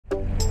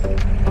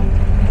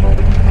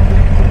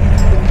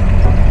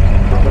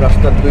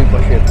রাস্তার দুই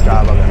পাশে চা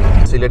বাগান।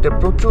 সিলেটে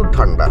প্রচুর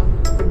ঠান্ডা,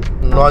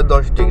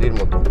 9-10 ডিগ্রির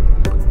মতো।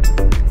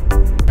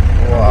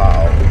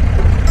 ওয়াও,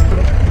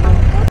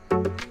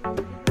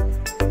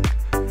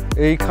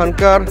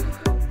 এইখানকার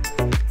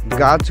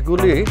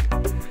গাছগুলি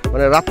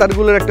মানে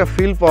রাতারগুলোর একটা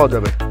ফিল পাওয়া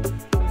যাবে।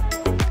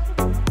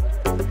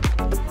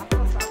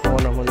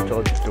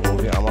 চলচ্চিত্র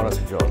মুভি আমার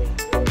আছে জল।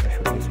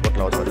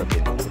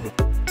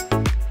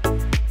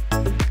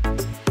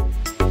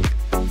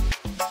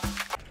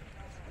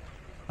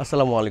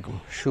 আসসালামু আলাইকুম,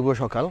 শুভ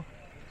সকাল।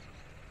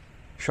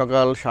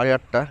 সকাল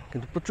 8:30,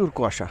 কিন্তু প্রচুর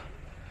কুয়াশা।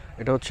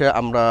 এটা হচ্ছে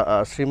আমরা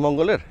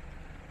শ্রীমঙ্গলের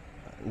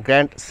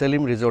গ্র্যান্ড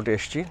সেলিম রিসোর্টে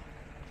এসেছি।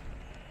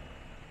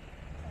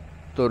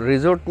 তো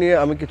রিসোর্ট নিয়ে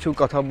আমি কিছু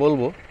কথা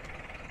বলবো।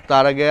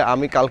 তার আগে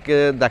আমি কালকে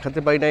দেখাতে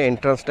পারি না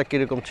এন্ট্রান্সটা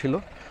কীরকম ছিল।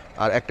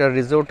 আর একটা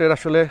রিসোর্টের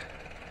আসলে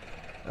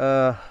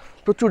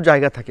প্রচুর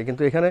জায়গা থাকে,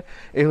 কিন্তু এখানে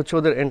এই হচ্ছে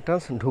ওদের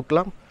এন্ট্রান্স।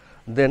 ঢুকলাম,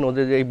 দেন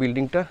ওদের যে এই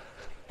বিল্ডিংটা,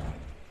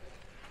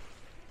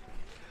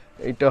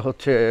 এইটা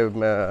হচ্ছে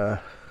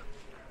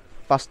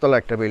 5তলা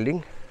একটা বিল্ডিং।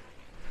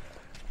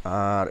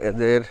 আর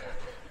এদের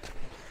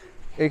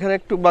এইখানে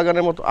একটু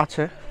বাগানের মতো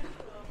আছে।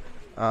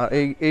 আর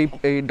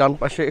এই ডান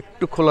পাশে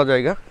একটু খোলা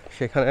জায়গা,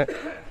 সেখানে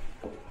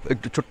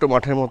একটু ছোট্ট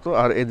মাঠের মতো।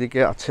 আর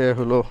এদিকে আছে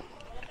হলো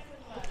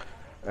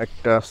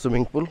একটা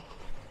সুইমিং পুল।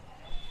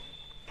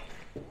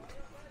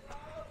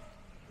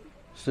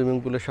 সুইমিং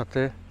পুলের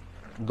সাথে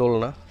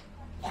দোলনা।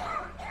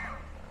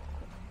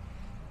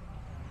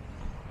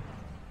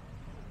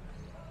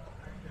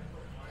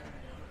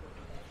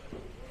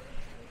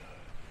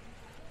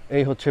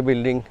 এই হচ্ছে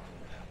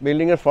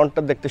বিল্ডিংয়ের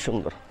ফ্রন্টটা দেখতে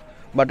সুন্দর,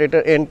 বাট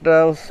এটার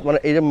এন্ট্রান্স মানে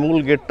এই যে মূল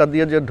গেটটা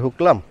দিয়ে যে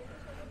ঢুকলাম,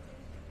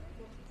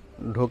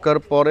 ঢোকার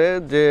পরে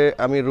যে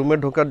আমি রুমে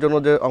ঢোকার জন্য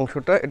যে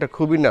অংশটা, এটা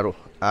খুবই ন্যারো।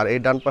 আর এই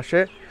ডান পাশে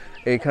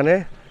এইখানে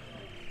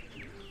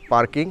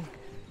পার্কিং,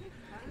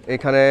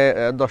 এখানে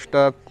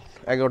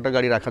 10-11টা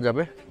গাড়ি রাখা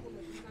যাবে।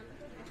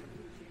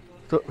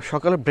 তো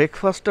সকালে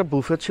ব্রেকফাস্টটা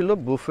বুফে ছিল।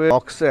 বুফে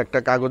বক্সে একটা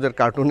কাগজের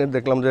কার্টুনে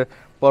দেখলাম যে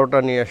পরোটা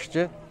নিয়ে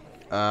আসছে,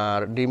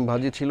 আর ডিম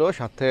ভাজি ছিল,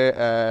 সাথে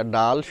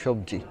ডাল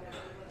সবজি।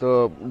 তো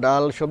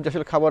ডাল সবজি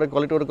আসলে খাবারের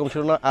কোয়ালিটি ওরকম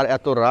ছিল না, আর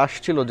এত রাশ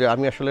ছিল যে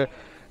আমি আসলে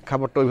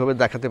খাবারটা ওইভাবে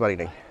দেখাতে পারি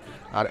নাই।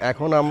 আর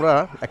এখন আমরা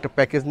একটা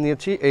প্যাকেজ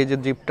নিয়েছি, এই যে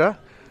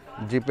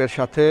জিপের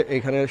সাথে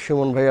এইখানে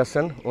সুমন ভাই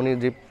আছেন, উনি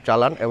জিপ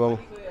চালান এবং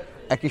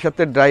একই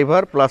সাথে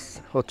ড্রাইভার প্লাস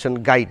হচ্ছেন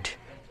গাইড,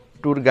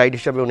 ট্যুর গাইড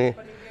হিসাবে উনি।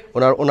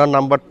 ওনার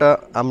নাম্বারটা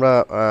আমরা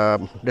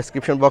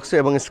ডেসক্রিপশন বক্সে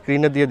এবং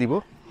স্ক্রিনে দিয়ে দিব।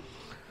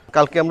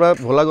 কালকে আমরা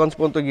ভোলাগঞ্জ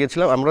পর্যন্ত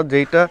গিয়েছিলাম। আমরা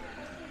যেইটা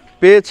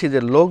পেয়েছি যে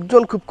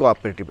লোকজন খুব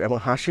কোঅপারেটিভ এবং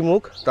হাসি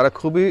মুখ, তারা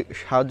খুবই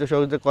সাহায্য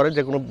সহযোগিতা করে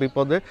যে কোনো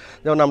বিপদে।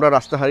 যেমন আমরা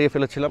রাস্তা হারিয়ে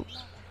ফেলেছিলাম,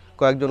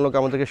 কয়েকজন লোক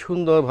আমাদেরকে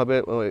সুন্দরভাবে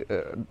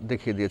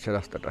দেখিয়ে দিয়েছে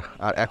রাস্তাটা।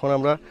 আর এখন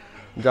আমরা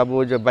যাব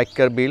ওই যে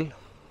বাইকার বিল,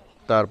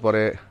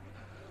 তারপরে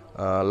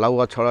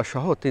লাউয়া ছড়া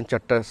সহ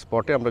 3-4টা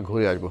স্পটে আমরা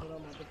ঘুরে আসবো।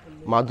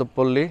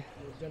 মাধবপল্লী,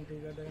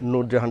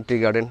 Nurjahan tea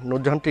garden.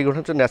 Nurjahan tea garden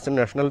হচ্ছে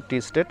ন্যাশনাল টি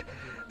স্টেট,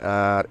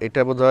 আর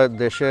এটা বোধহয়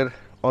দেশের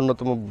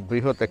অন্যতম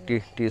বৃহৎ একটি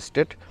টি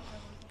স্টেট।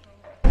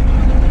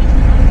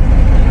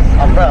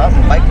 আমরা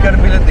বাইকার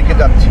বিলের দিকে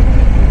যাচ্ছি।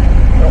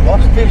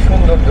 অস্থির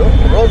সৌন্দর্য,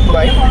 রোদ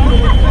নাই,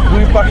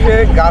 দুই পাশে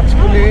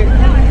গাছগুলি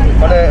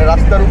মানে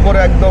রাস্তার উপরে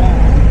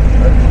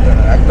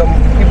একদম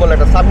কি বলে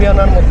একটা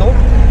সামিয়ানার মতো।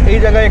 এই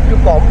জায়গায় একটু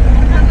কম,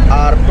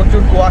 আর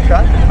প্রচুর কুয়াশা।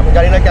 আমি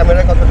জানি না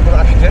ক্যামেরায় কতটুকু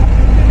আসছে।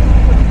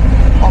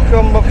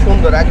 অসম্ভব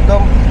সুন্দর,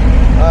 একদম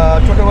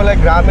ছোটোবেলায়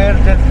গ্রামের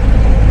যে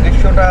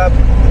দৃশ্যটা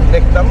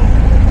দেখতাম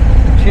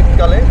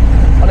শীতকালে,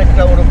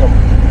 অনেকটা ওরকম।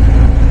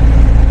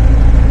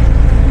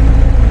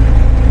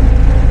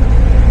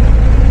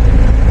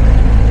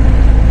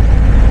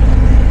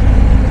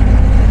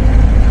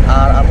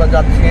 আর আমরা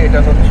যাচ্ছি, এটা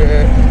হচ্ছে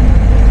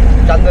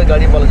চান্দের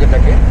গাড়ি বলে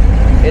যেটাকে,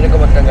 এরকম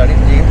একটা গাড়ি,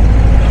 জিপ।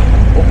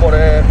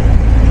 উপরে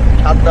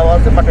ছাদ দেওয়া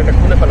আছে, বাট এটা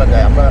খুলে ফেলা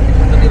যায়। আমরা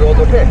একটু যদি রোদ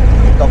ওঠে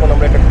তখন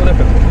আমরা এটা খুলে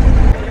ফেলবো।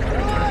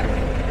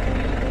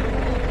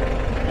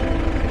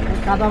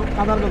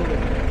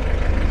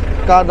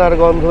 কাদার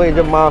গন্ধ। এই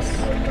যে মাছ,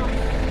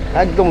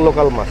 একদম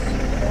লোকাল মাছ,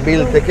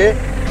 বিল থেকে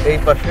এই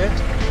পাশে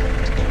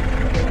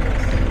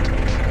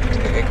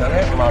এখানে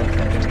মাছ।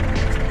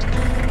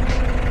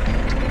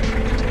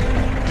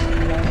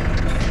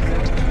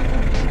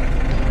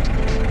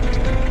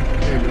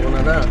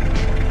 ওনারা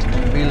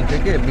বিল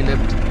থেকে বিলে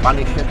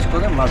পানি সেচ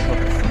করে মাছ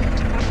ধরতেছে,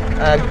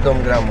 একদম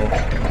গ্রাম্য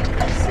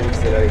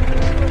সিলসিলায়।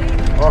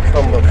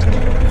 অসম্ভব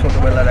সুন্দর,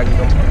 ছোটবেলার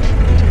একদম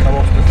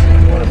সমস্ত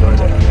স্মৃতি মনে পড়ে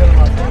যায়।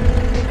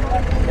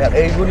 আর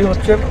এইগুলি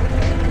হচ্ছে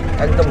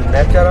একদম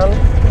ন্যাচারাল।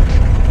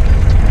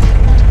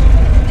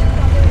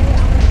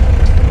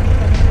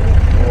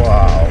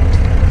 ওয়াও,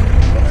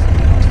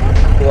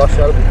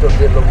 কুয়াশার ভিতর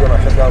দিয়ে লোকজন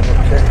আসা যাওয়া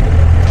করছে।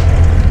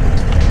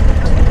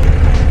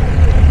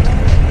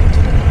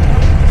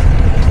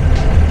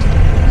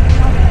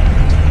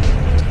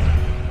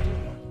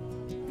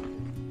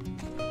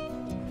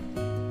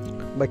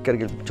 বাইকার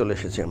বিল চলে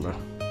এসেছি আমরা।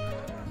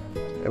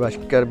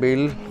 বাইকার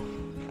বিল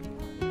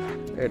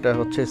এটা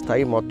হচ্ছে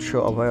স্থায়ী মৎস্য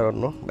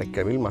অভয়ারণ্য।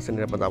 বাইকার বিল মাছের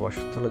নিরাপদ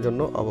আবাসস্থলের জন্য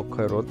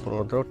অবক্ষয় রোধ,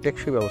 পুনরুদ্ধার ও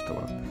টেকসই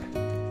ব্যবস্থাপনা।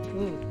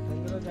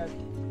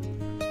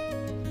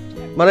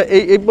 মানে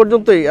এই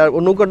পর্যন্তই, আর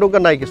নৌকা টৌকা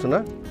নাই কিছু না?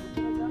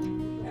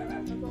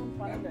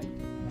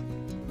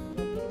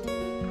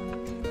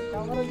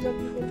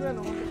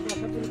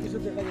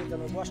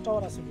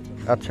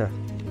 আচ্ছা,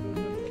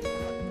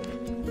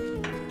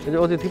 এই যে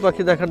অতিথি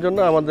পাখি দেখার জন্য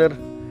আমাদের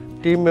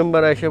টিম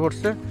মেম্বার এসে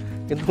পড়ছে,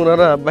 কিন্তু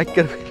ওনারা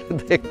বাইকের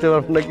দেখতে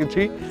পারবেন না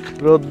কিছুই,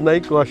 রোদ নাই,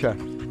 কুয়াশা।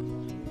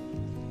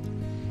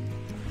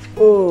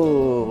 ও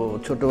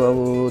ছোট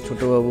বাবু,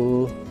 ছোট বাবু,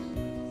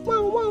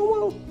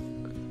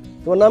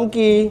 তোমার নাম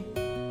কি?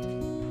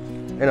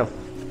 এনো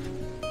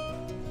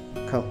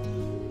খাও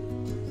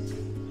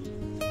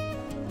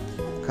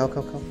খাও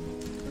খাও খাও,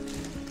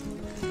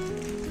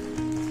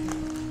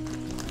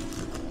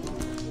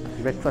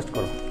 ব্রেকফাস্ট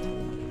করো,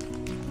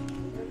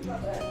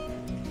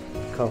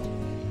 খাও।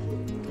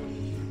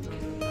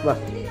 বাহ,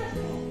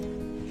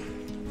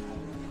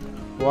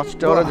 ওয়াচ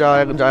টাওয়ারে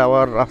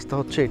যাওয়ার রাস্তা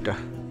হচ্ছে এটা,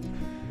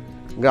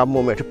 গ্রাম্য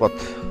মেঠে পথ।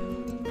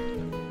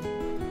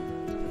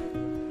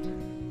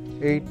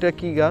 এইটা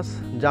কি গাছ?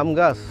 জাম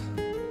গাছ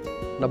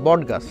না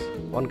বট গাছ?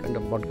 ওয়ান কাইন্ড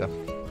অফ বট গাছ।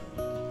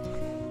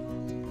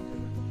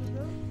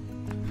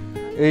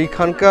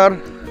 এইখানকার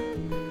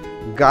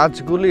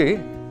গাছগুলি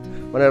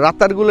মানে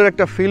রাতারগুলির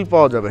একটা ফিল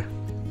পাওয়া যাবে।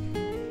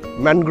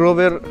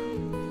 ম্যানগ্রোভের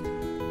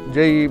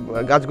যেই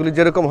গাছগুলি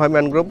যেরকম হয়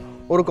ম্যানগ্রোভ,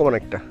 ওরকম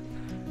অনেকটা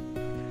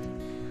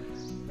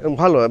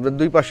ভালো।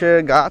 দুই পাশে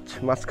গাছ,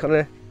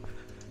 মাঝখানে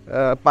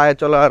পায়ে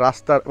চলা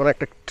রাস্তার মানে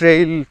একটা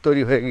ট্রেইল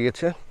তৈরি হয়ে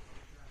গিয়েছে।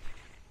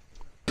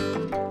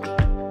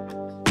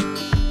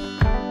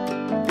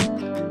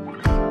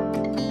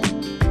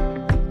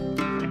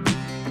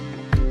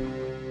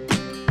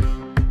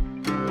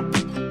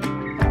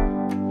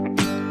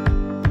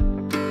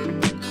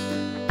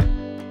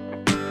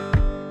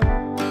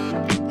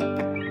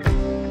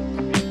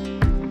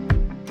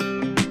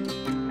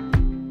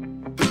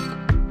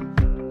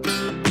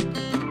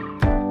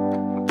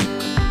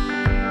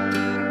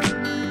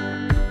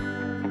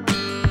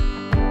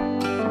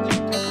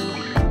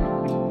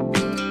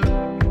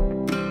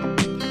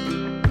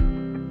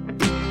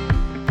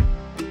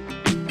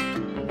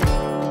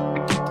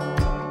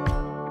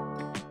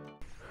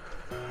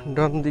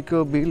 ডান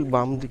দিকেও বিল,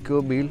 বাম দিকেও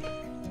বিল।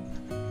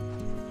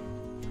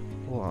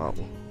 ওয়াও,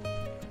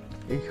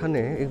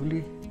 এইখানে এগুলি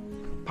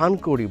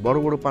পানকৌড়ি, বড়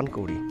বড়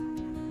পানকৌড়ি,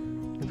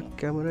 কিন্তু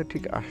ক্যামেরা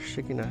ঠিক আসছে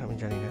কিনা আমি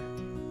জানি না।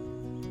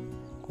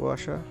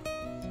 কুয়াশা,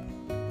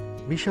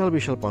 বিশাল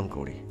বিশাল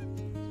পানকৌড়ি,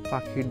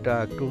 পাখির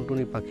ডাক,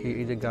 টুনটুনি পাখি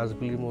এই যে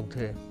গাছগুলির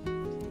মধ্যে,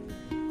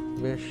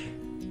 বেশ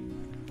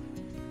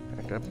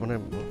একটা মানে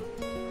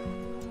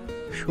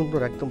সুন্দর,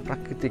 একদম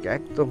প্রাকৃতিক,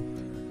 একদম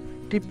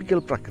টিপিক্যাল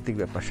প্রাকৃতিক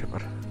ব্যাপার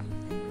স্যাপার।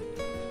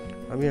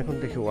 আমি এখন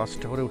দেখি ওয়াচ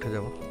টাওয়ারে উঠে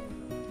যাব।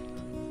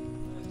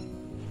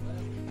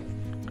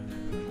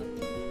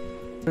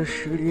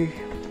 সিঁড়ি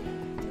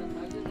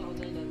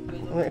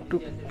একটু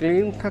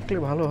ক্লিন থাকলে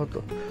ভালো হতো।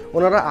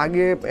 ওনারা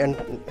আগে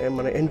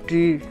মানে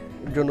এন্ট্রির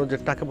জন্য যে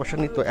টাকা পয়সা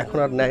নিত, এখন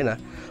আর নেয় না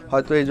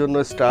হয়তো, এই জন্য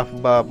স্টাফ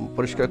বা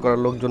পরিষ্কার করার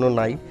লোকজনও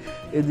নাই।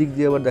 এদিক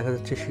দিয়ে আবার দেখা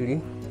যাচ্ছে সিঁড়ি।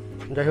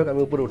 যাই হোক,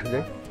 আমি উপরে উঠে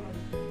যাই।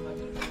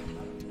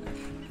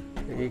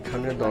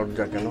 এইখানে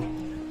দরজা কেন?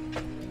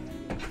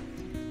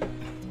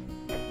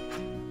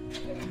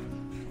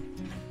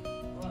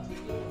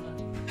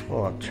 ও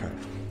আচ্ছা,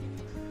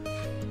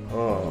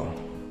 ও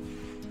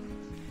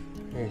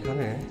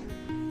এখানে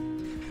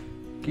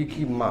কি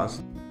কি মাছ?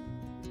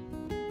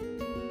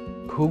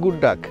 ঘুঘুর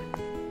ডাক।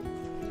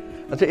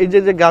 আচ্ছা, এই যে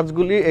যে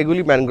গাছগুলি,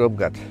 এগুলি ম্যানগ্রোভ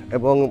গাছ,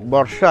 এবং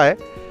বর্ষায়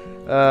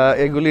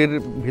এগুলির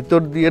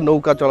ভিতর দিয়ে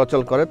নৌকা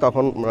চলাচল করে,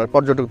 তখন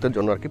পর্যটকদের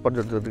জন্য আর কি,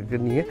 পর্যটকদেরকে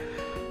নিয়ে।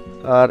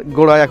 আর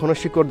গোড়ায় এখনো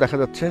শিকড় দেখা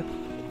যাচ্ছে।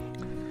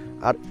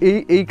 আর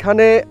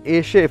এইখানে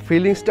এসে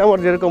ফিলিংসটা আমার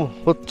যেরকম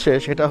হচ্ছে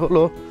সেটা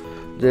হলো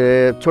যে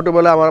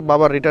ছোটোবেলায় আমার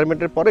বাবার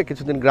রিটায়ারমেন্টের পরে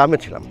কিছুদিন গ্রামে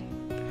ছিলাম।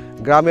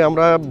 গ্রামে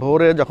আমরা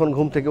ভোরে যখন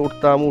ঘুম থেকে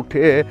উঠতাম,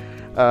 উঠে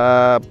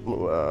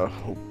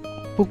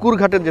পুকুর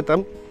ঘাটে যেতাম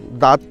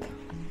দাঁত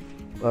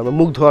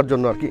মুখ ধোয়ার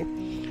জন্য আর কি।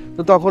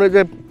 তো তখন এই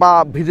যে পা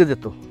ভিজে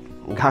যেত,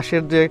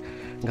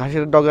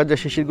 ঘাসের ডগার যে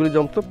শিশিরগুলি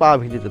জমতো, পা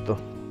ভিজে যেত।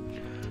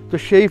 তো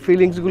সেই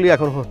ফিলিংসগুলি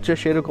এখন হচ্ছে,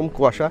 সেরকম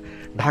কুয়াশা।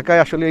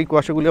 ঢাকায় আসলে এই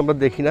কুয়াশাগুলি আমরা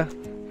দেখি না,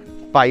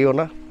 পাইও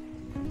না,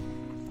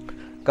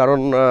 কারণ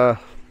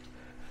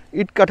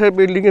ইট কাঠের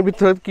বিল্ডিংয়ের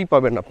ভিতরে কি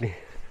পাবেন আপনি?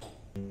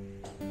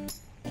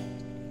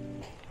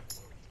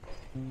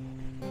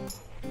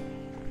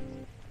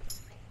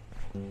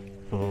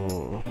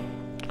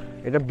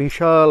 এটা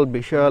বিশাল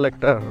বিশাল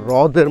একটা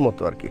হ্রদের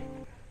মতো আর কি।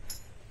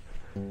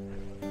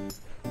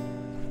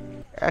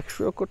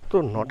 100 একর তো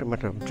not a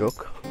matter of joke.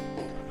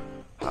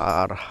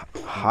 আর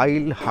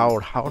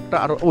হাওড়টা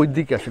আরো ওই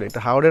দিকে, আসলে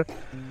এটা হাওড়ের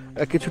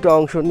কিছুটা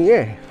অংশ নিয়ে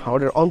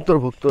হাওড়ের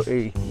অন্তর্ভুক্ত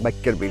এই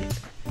বাইকের বিল।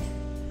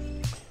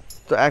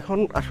 তো এখন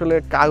আসলে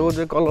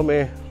কাগজে কলমে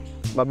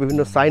বা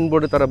বিভিন্ন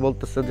সাইনবোর্ডে তারা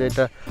বলতেছে যে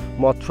এটা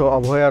মৎস্য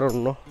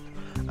অভয়ারণ্য।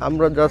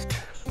 আমরা জাস্ট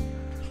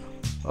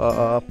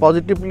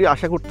পজিটিভলি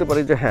আশা করতে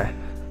পারি যে হ্যাঁ,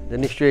 যে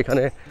নিশ্চয়ই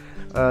এখানে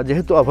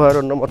যেহেতু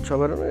অভয়ারণ্য, মৎস্য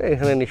অভয়ারণ্য,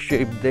 এখানে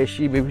নিশ্চয়ই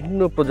দেশি বিভিন্ন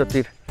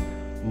প্রজাতির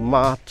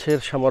মাছের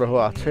সমারোহ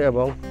আছে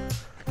এবং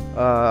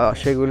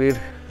সেগুলির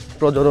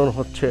প্রজনন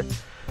হচ্ছে।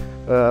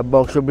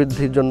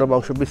 বংশবৃদ্ধির জন্য,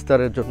 বংশ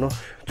বিস্তারের জন্য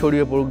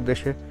ছড়িয়ে পড়ুক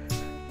দেশে,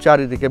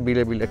 চারিদিকে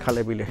বিলে বিলে,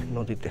 খালে বিলে,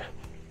 নদীতে।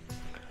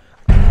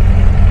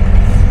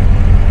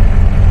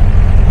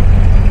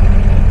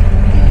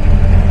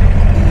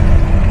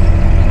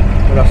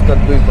 রাস্তার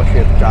দুই পাশে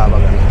চা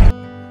বাগান।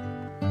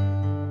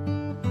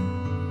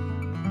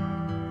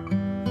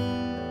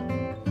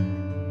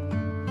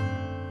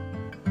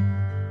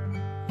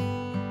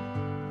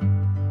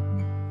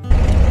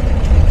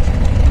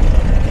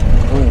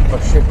 দুই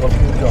পাশে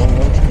গভীর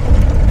জঙ্গল,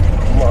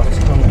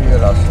 মাঝখান দিয়ে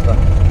রাস্তা।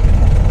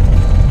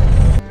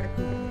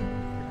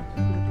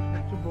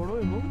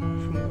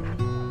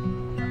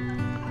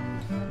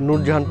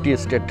 নূরজাহান টি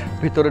এস্টেট,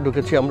 ভিতরে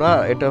ঢুকেছি আমরা।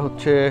 এটা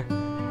হচ্ছে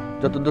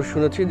যতদূর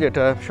শুনেছি যে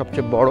এটা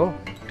সবচেয়ে বড়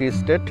টি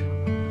এস্টেট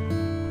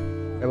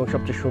এবং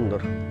সবচেয়ে সুন্দর।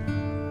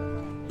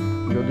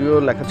 যদিও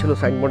লেখা ছিল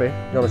সাইনবোর্ডে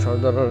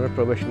জনসাধারণের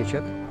প্রবেশ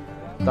নিষেধ,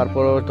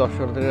 তারপরেও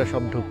দর্শনার্থীরা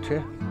সব ঢুকছে,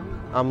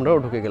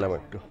 আমরাও ঢুকে গেলাম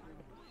একটু।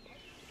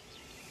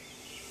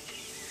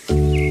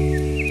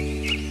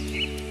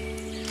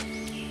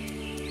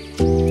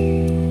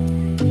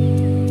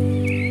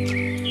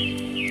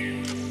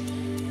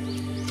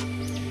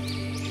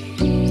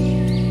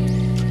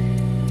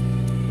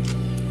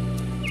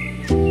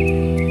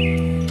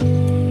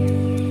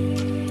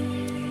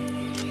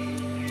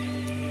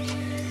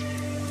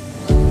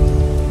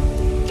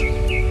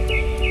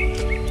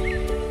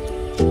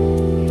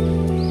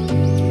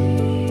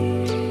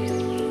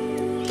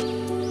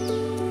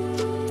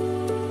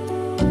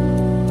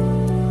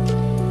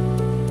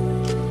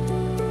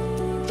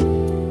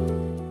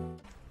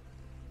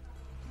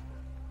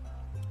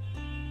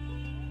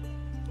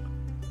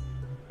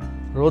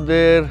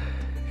 রোদের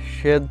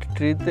শেড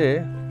ট্রিতে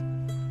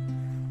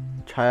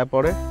ছায়া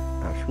পড়ে,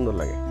 সুন্দর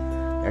লাগে।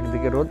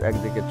 একদিকে রোদ,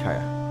 একদিকে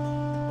ছায়া।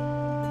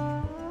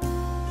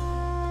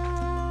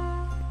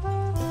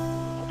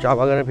 চা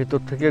বাগানের ভিতর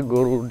থেকে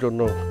গরুর জন্য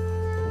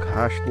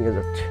ঘাস নিয়ে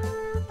যাচ্ছে।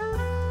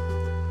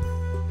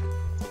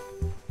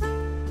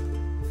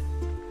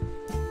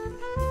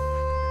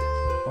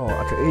 ও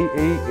আচ্ছা, এই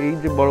এই এই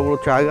যে বড় বড়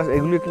চা গাছ,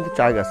 এগুলি কিন্তু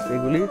চা গাছ,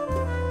 এগুলি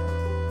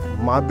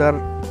মাদার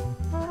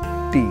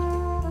টি,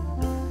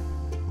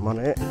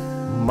 মানে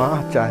মা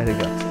চায়ের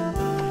গাছ।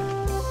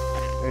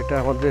 এটা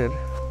আমাদের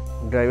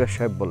ড্রাইভার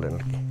সাহেব বললেন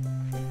আর কি।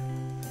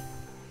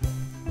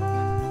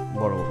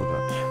 বড় বড়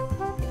গাছ,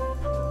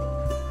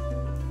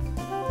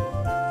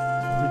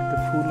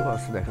 ফুলও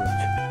আছে দেখা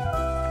যাচ্ছে।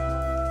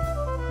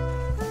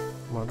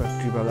 মাদার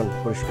টি বাগান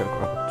পরিষ্কার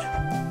করা হচ্ছে।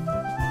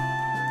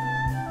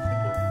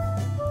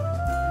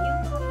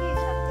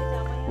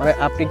 মানে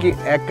আপনি কি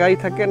একাই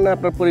থাকেন না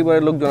আপনার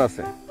পরিবারের লোকজন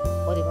আছে?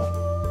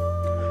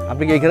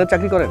 আপনি কি এখানে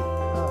চাকরি করেন?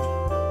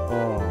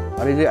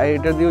 আর এই যে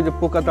এটা দিয়ে যে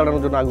পোকা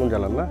তাড়ানোর জন্য আগুন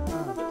জ্বালান না?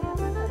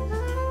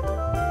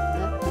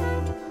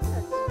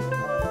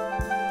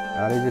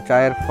 আর এই যে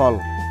চায়ের ফল,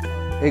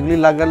 এগুলি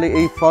লাগালে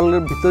এই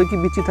ফলের ভিতরে কি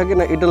বিচি থাকে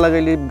না? এটা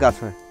লাগাইলে গাছ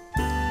হয়,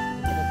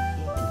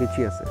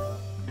 বিচি আছে।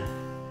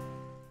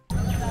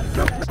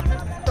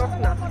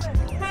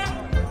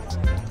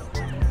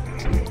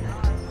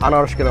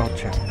 আনারস কেনা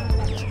হচ্ছে,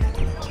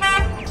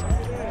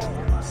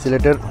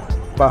 সিলেটের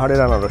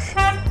পাহাড়ের আনারস,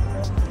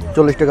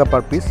 40 টাকা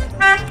পার পিস।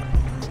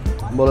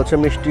 বলেছে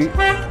মিষ্টি,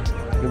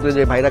 কিন্তু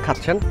যে ভাইরা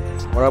খাচ্ছেন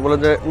ওরা বলে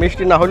যে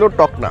মিষ্টি না হলেও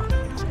টক না,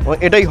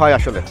 এটাই হয়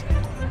আসলে।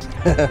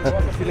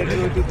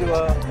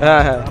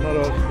 হ্যাঁ হ্যাঁ,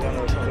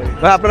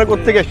 ভাই আপনারা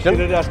কোথেকে এসছেন?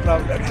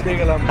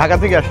 ঢাকা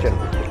থেকে আসছেন?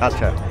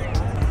 আচ্ছা।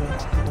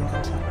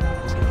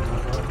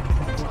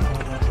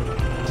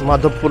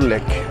 মাধবপুর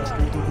লেক,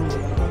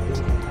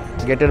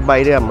 গেটের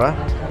বাইরে আমরা,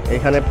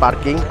 এখানে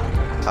পার্কিং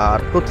আর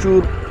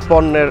প্রচুর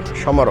পণ্যের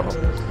সমারোহ,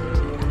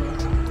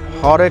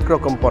 হরেক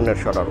রকম পণ্যের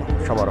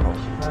সমারোহ।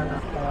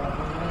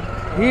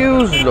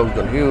 হিউজ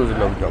লোকজন, হিউজ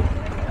লোকজন।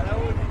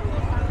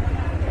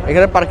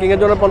 এখানে পার্কিংয়ের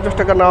জন্য 50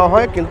 টাকা নেওয়া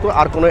হয়, কিন্তু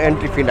আর কোনো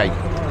এন্ট্রি ফি নাই।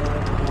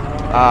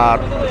 আর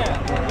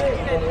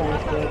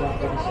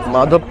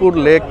মাধবপুর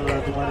লেক,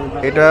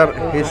 এটার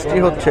হিস্ট্রি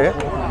হচ্ছে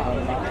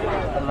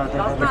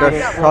এটা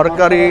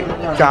সরকারি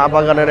চা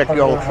বাগানের একটি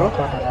অংশ।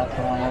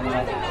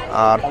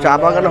 আর চা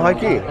বাগানে হয়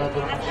কি,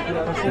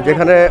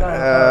 যেখানে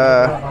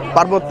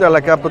পার্বত্য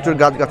এলাকা, প্রচুর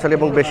গাছগাছালি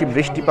এবং বেশি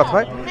বৃষ্টিপাত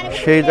হয়,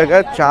 সেই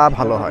জায়গায় চা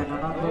ভালো হয়।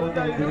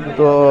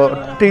 তো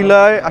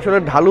টিলায় আসলে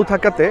ঢালু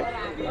থাকাতে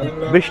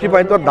বৃষ্টি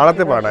পানি তো আর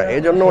দাঁড়াতে পারে না,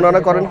 এই জন্য ওনারা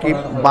করেন কি,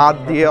 বাঁধ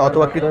দিয়ে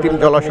অথবা কৃত্রিম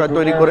জলাশয়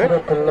তৈরি করে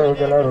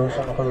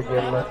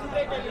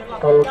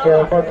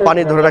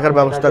পানি ধরে রাখার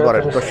ব্যবস্থা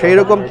করেন। তো সেই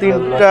রকম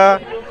 3টা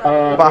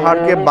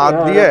পাহাড়কে বাদ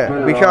দিয়ে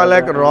বিশাল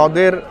এক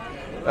হ্রদের,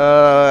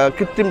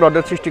 কৃত্রিম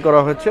হ্রদের সৃষ্টি করা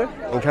হয়েছে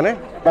ওখানে।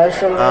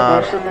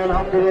 আর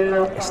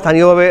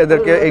স্থানীয়ভাবে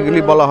এদেরকে এইগুলি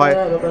বলা হয়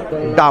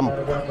ডাম।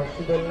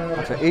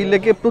 আচ্ছা, এই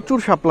লেকে প্রচুর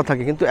শাপলা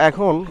থাকে, কিন্তু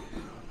এখন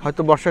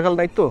হয়তো বর্ষাকাল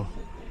নাই তো।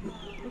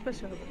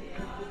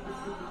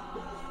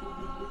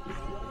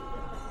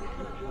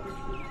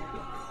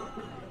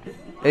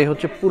 এই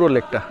হচ্ছে পুরো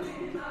লেকটা।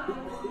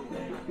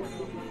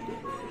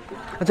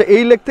 আচ্ছা,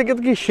 এই লেক থেকে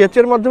কি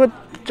সেচের মাধ্যমে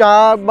চা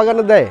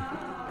বাগানে দেয়?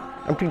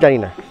 আমি ঠিক জানি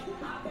না,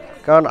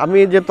 কারণ আমি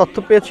যে তথ্য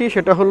পেয়েছি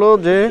সেটা হলো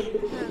যে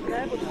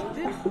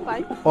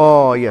ও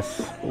ইয়েস,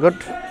 গুড।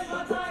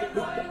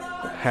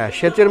 হ্যাঁ,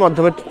 সেচের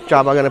মাধ্যমে চা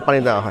বাগানে পানি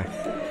দেওয়া হয়।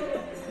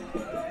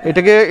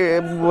 এটাকে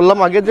বললাম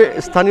আগে যে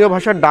স্থানীয়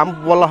ভাষায় ডাম্প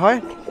বলা হয়,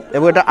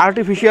 এবং এটা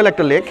আর্টিফিশিয়াল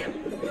একটা লেক।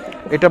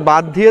 এটা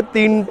বাদ দিয়ে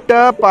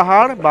 3টা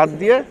পাহাড় বাদ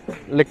দিয়ে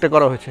লেকটা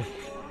করা হয়েছে।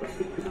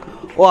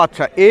 ও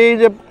আচ্ছা, এই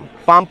যে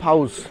পাম্প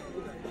হাউস,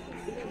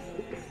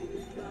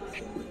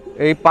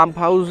 এই পাম্প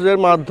হাউসের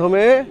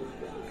মাধ্যমে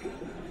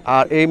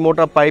আর এই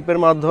মোটা পাইপের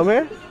মাধ্যমে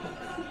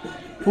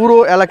পুরো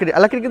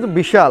এলাকাটি কিন্তু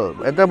বিশাল।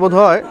 এটা বোধ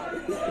হয়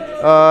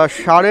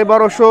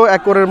 1250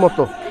 একরের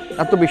মতো,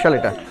 এত বিশাল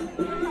এটা।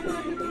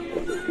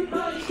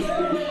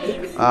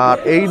 আর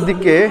এই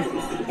দিকে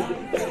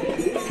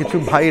কিছু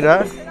ভাইরা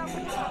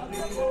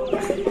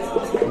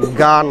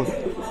গান,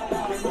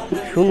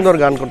 সুন্দর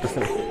গান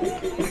করতেছেন।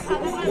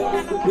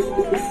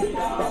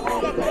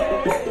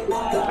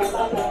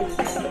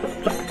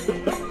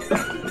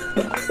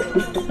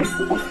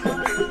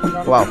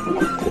 ওয়াও,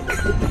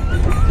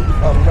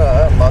 আমরা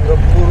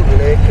মাধবপুর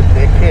লেক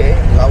দেখে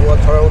লাউয়া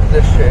ছড়ার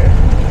উদ্দেশ্যে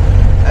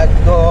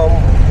একদম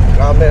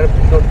গ্রামের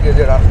ভিতর দিয়ে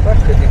যে রাস্তা,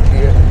 সেদিক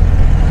দিয়ে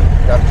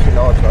যাচ্ছি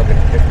লাউয়া ছড়া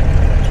দেখতে।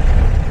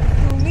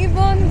 তুমি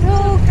বন্ধু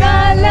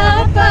কালা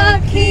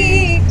পাখি,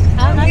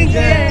 আমি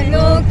যেন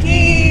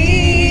কি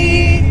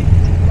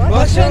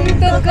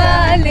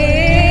বসন্তকালে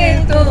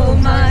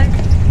তোমার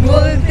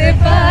বলতে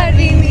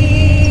পারিনি,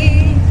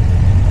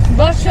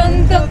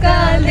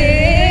 বসন্তকালে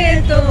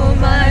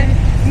তোমার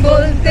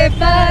বলতে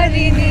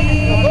পারিনি।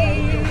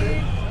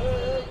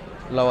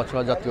 লাউয়া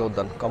ছড়া জাতীয়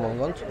উদ্যান,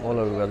 কমলগঞ্জ,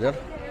 মৌলভীবাজার।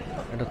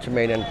 এটা হচ্ছে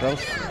মেইন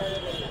এন্ট্রান্স।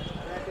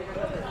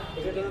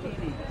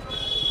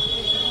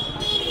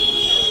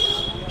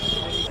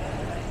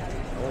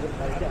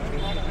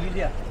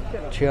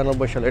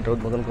 সালে এটা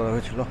উদ্বোধন করা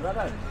হয়েছিল,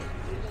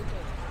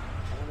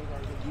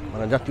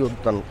 মানে জাতীয়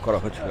উদ্যান করা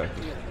হয়েছিল আর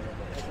কি।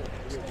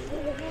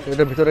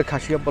 এটার ভিতরে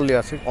খাসিয়াপল্লী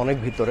আছে অনেক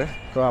ভিতরে,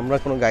 তো আমরা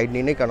কোনো গাইড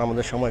নিই নি কারণ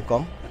আমাদের সময়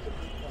কম,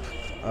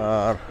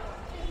 আর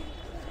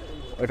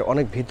এটা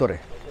অনেক ভিতরে।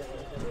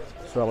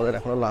 সো আমাদের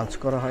এখনো লাঞ্চ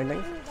করা হয় নাই।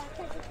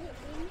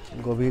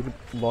 গভীর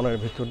বনের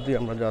ভিতর দিয়ে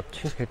আমরা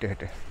যাচ্ছি হেঁটে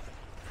হেঁটে।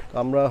 তো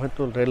আমরা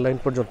হয়তো রেল লাইন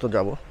পর্যন্ত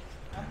যাব।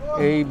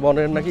 এই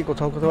বনের নাকি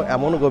কোথাও কোথাও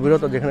এমন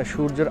গভীরতা যেখানে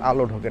সূর্যের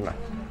আলো ঢোকে না।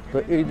 তো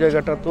এই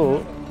জায়গাটা তো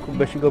খুব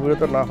বেশি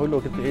গভীরতা না হলেও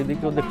কিন্তু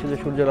এদিকেও দেখছি যে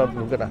সূর্যের আলো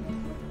ঢোকে না,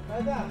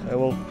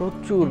 এবং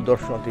প্রচুর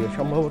দর্শনার্থী।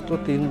 সম্ভবত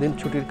 3 দিন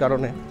ছুটির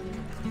কারণে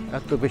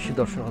এত বেশি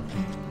দর্শনার্থী।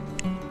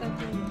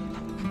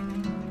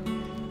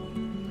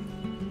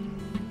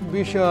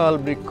 বিশাল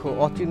বৃক্ষ,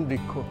 অচিন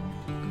বৃক্ষ,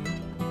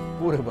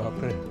 পুরে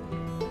বাপরে,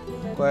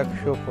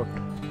 কয়েকশো ফুট।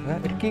 হ্যাঁ,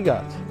 এটা কি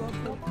গাছ?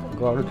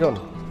 গর্জন।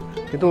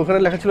 কিন্তু ওখানে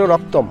লেখা ছিল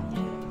রক্তম,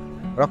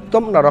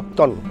 রক্তম না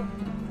রক্তন।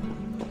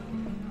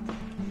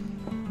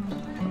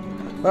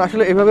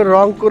 আসলে এভাবে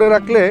রং করে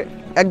রাখলে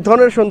এক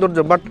ধরনের সৌন্দর্য,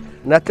 বাট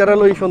ন্যাচারাল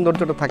ওই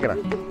সৌন্দর্যটা থাকে না।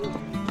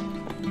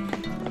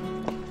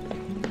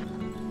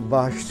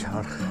 বাঁশ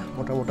ঝাড়,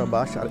 মোটা মোটা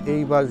বাঁশ, আর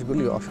এই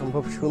বাঁশগুলি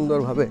অসম্ভব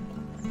সুন্দরভাবে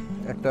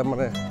একটা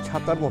মানে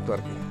ছাতার মতো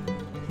আর কি।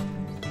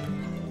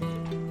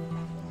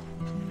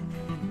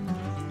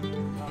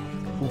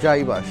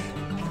 যাই বাঁশ,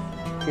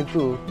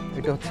 কিন্তু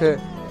এটা হচ্ছে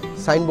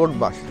সাইনবোর্ড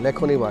বাঁশ,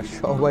 লেখনী বাঁশ।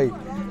 সবাই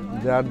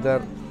যার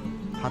যার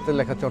হাতের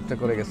লেখা চর্চা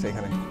করে গেছে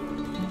এখানে।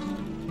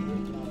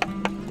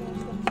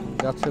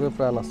 গাছের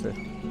প্রাণ আছে,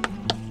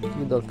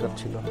 কি দরকার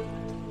ছিল।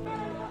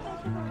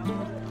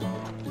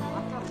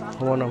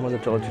 হুমায়ুন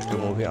আহমেদের চলচ্চিত্র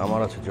মুভি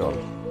আমার আছে জল,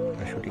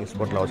 শুটিং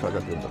স্পট লাউয়া ছড়া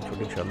জাতীয় উদ্যান,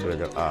 শুটিং সাল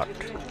 2008।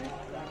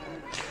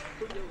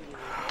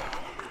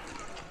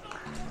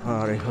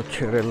 আর এই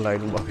হচ্ছে রেল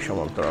লাইন বাকি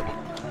সমান্তরাল।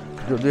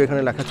 যদিও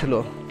এখানে লেখা ছিল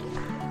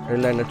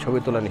রেল লাইনের ছবি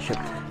তোলা নিষেধ।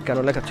 কেন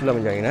লেখা ছিল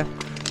আমি জানি না,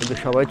 কিন্তু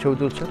সবাই ছবি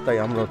তুলছে তাই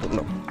আমরাও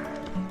তুললাম।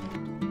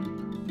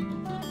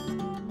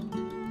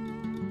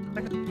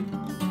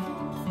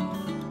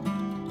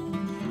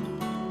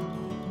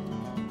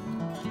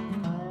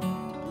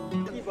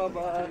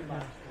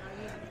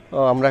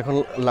 আমরা এখন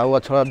লাউয়া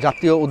ছড়া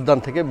জাতীয় উদ্যান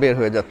থেকে বের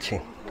হয়ে যাচ্ছি।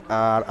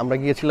 আর আমরা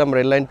গিয়েছিলাম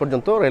রেল লাইন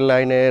পর্যন্ত। রেল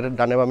লাইনের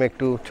ডানে বামে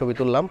একটু ছবি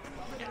তুললাম।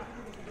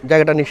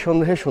 জায়গাটা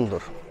নিঃসন্দেহে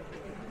সুন্দর,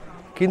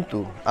 কিন্তু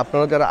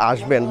আপনারা যারা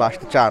আসবেন বা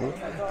আসতে চান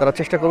তারা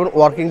চেষ্টা করবেন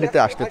ওয়ার্কিং ডেতে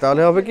আসতে।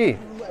 তাহলে হবে কি,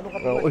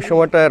 ওই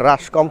সময়টায়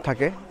রাশ কম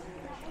থাকে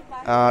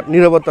আর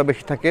নীরবতা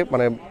বেশি থাকে,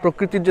 মানে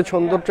প্রকৃতির যে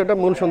সৌন্দর্যটা,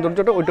 মূল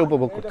সৌন্দর্যটা, ওইটা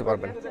উপভোগ করতে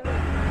পারবেন।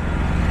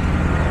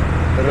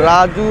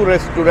 রাজু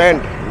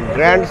রেস্টুরেন্ট,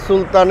 গ্র্যান্ড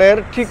সুলতানের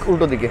ঠিক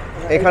উল্টো দিকে।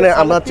 এখানে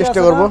আমরা চেষ্টা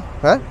করব।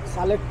 হ্যাঁ,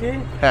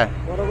 হ্যাঁ,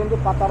 ওরা কিন্তু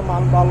পাতার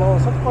মান ভালো,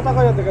 সাথে কথা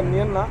কইয়া দেখেন,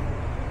 নিয়েন না,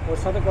 ওর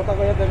সাথে কথা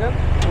কইয়া দেখেন,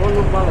 ও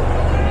লোক ভালো।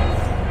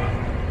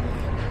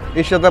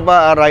 ইশরাতাপা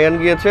আর রায়ান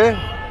গিয়েছে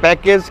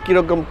প্যাকেজ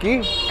কীরকম কি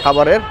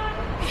খাবারের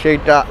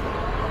সেইটা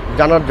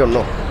জানার জন্য।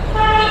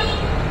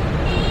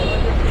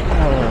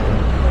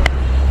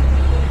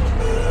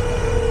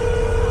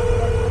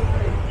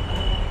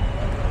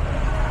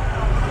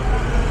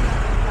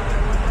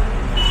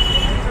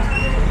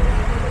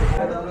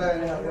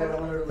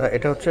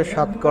 এটা হচ্ছে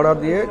সাতকড়া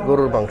দিয়ে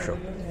গরুর মাংস।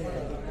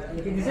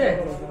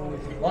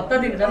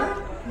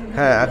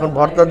 হ্যাঁ, এখন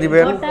ভর্তা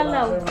দিবেন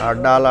আর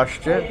ডাল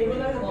আসছে।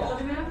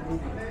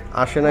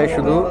 আসে নাই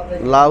শুধু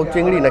লাউ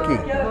চিংড়ি নাকি?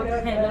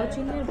 হ্যাঁ, লাউ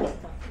চিংড়ির ভর্তা।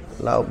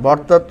 লাউ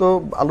ভর্তা তো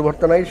আলু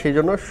ভর্তা নাই, সেই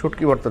জন্য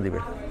শুটকি ভর্তা দিবে।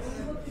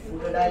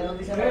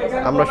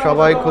 আমরা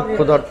সবাই খুব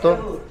ক্ষুধার্ত,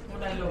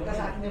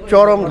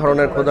 চরম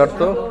ধরনের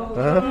ক্ষুধার্ত।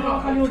 হ্যাঁ,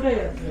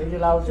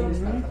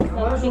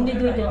 চিংড়ি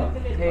 2টা।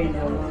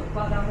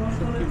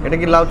 এটা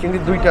কি লাউ চিংড়ি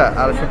 2টা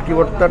আর শুটকি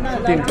ভর্তা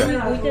 3টা?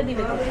 2টা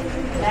দিবে।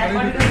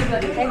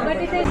 এক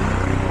বাটিতে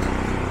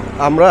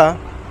আমরা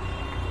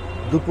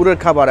দুপুরের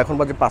খাবার, এখন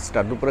বাজে 5টা,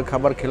 দুপুরের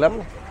খাবার খেলাম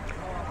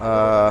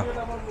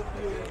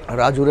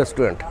রাজু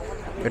রেস্টুরেন্ট।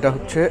 এটা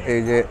হচ্ছে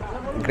এই যে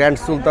গ্র্যান্ড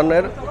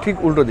সুলতানের ঠিক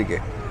উল্টো দিকে।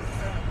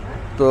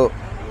 তো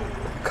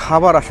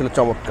খাবার আসলে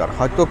চমৎকার,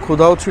 হয়তো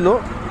ক্ষুধাও ছিল,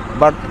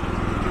 বাট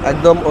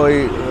একদম ওই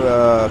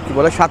কী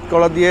বলে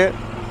সাতকলা দিয়ে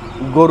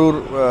গরুর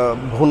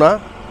ভুনা,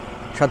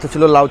 সাথে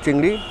ছিল লাউ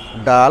চিংড়ি,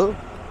 ডাল,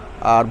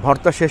 আর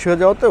ভর্তা শেষ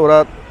হয়ে যাওয়াতে ওরা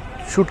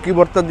শুটকি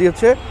ভর্তা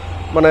দিয়েছে,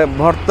 মানে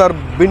ভর্তার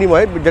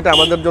বিনিময়ে, যেটা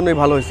আমাদের জন্যই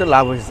ভালো হয়েছে,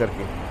 লাভ হয়েছে আর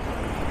কি।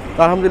 তো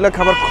আলহামদুলিল্লাহ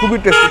খাবার খুবই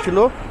টেস্টি ছিল,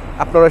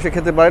 আপনারা এসে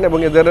খেতে পারেন, এবং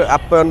এদের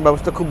আপ্যায়ন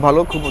ব্যবস্থা খুব ভালো,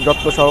 খুব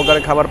যত্ন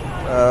সহকারে খাবার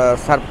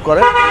সার্ভ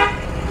করে।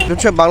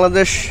 হচ্ছে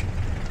বাংলাদেশ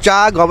চা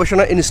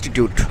গবেষণা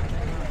ইনস্টিটিউট,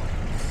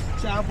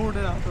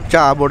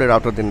 চা বোর্ডের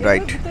আওতাধীন,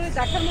 রাইট।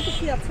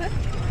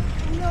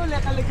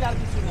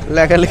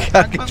 লেখালেখি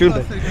আর কিছু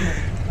নেই।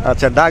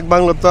 আচ্ছা, ডাক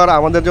বাংলো তো আর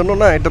আমাদের জন্য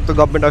না, এটা তো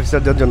গভর্নমেন্ট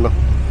অফিসারদের জন্য।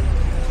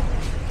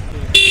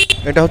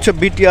 এটা হচ্ছে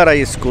বিটিআরআই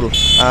স্কুল,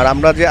 আর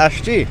আমরা যে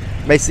আসছি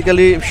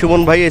বেসিক্যালি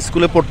সুমন ভাই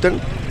স্কুলে পড়তেন,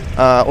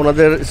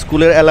 ওনাদের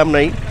স্কুলের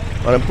অ্যালামনাই,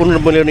 মানে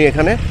পুনর্মিলনী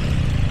এখানে।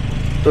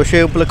 তো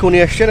সেই উপলক্ষে উনি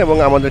এসছেন এবং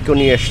আমাদেরকেও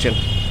নিয়ে এসছেন।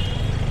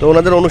 তো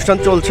ওনাদের অনুষ্ঠান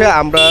চলছে,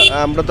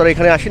 আমরা তো আর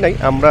এখানে আসি নাই,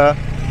 আমরা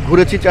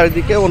ঘুরেছি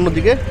চারিদিকে,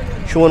 অন্যদিকে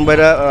সুমন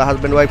ভাইরা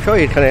হাজব্যান্ড ওয়াইফ সহ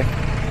এখানে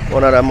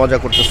ওনারা মজা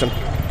করতেছেন।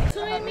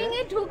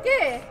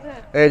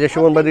 এই যে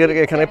সুমন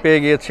ভাইদেরকে এখানে পেয়ে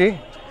গিয়েছি,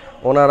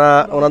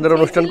 ওনাদের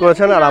অনুষ্ঠান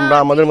করেছেন আর আমরা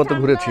আমাদের মতো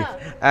ঘুরেছি।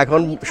 এখন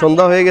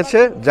সন্ধ্যা হয়ে গেছে,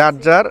 যার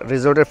যার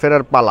রিসোর্টে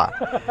ফেরার পালা।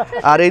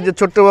 আর এই যে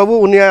ছোট্ট বাবু,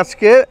 উনি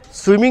আজকে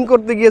সুইমিং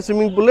করতে গিয়ে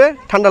সুইমিং পুলে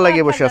ঠান্ডা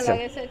লাগিয়ে বসে আছেন।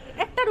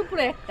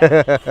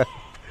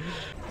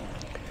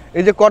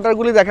 এই যে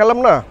কোয়ার্টারগুলি দেখালাম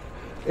না,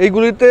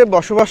 এইগুলিতে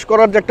বসবাস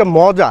করার যে একটা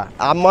মজা,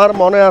 আমার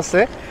মনে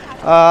আছে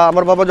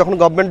আমার বাবা যখন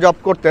গভর্নমেন্ট জব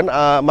করতেন,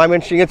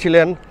 ময়মনসিংহে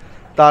ছিলেন,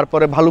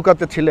 তারপরে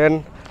ভালুকাতে ছিলেন,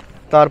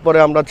 তারপরে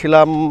আমরা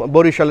ছিলাম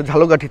বরিশালে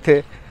ঝালকাঠিতে,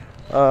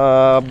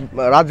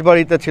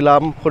 রাজবাড়িতে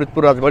ছিলাম,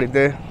 ফরিদপুর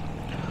রাজবাড়িতে।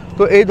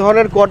 তো এই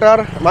ধরনের কোয়ার্টার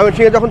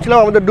ময়মনসিংহে যখন ছিলাম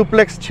আমাদের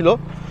ডুপ্লেক্স ছিল।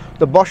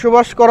 তো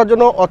বসবাস করার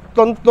জন্য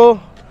অত্যন্ত,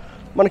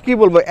 মানে কি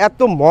বলবো, এত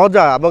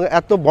মজা এবং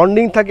এত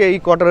বন্ডিং থাকে এই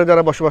কোয়ার্টারে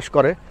যারা বসবাস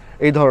করে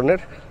এই ধরনের।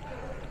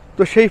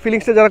 তো সেই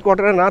ফিলিংসে যারা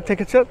কোয়ার্টারে না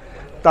থেকেছে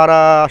তারা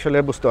আসলে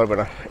বুঝতে পারবে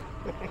না।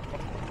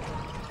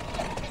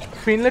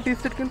 ফিনল্যান্ড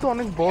স্টেট কিন্তু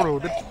অনেক বড়,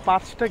 ওদের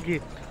 5টা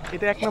গেট,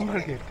 এটা 1 নম্বর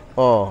গেট।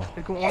 ও,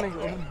 এরকম অনেক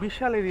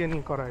বিশাল এরিয়া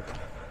নিয়ে করা এটা।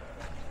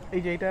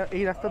 এই যে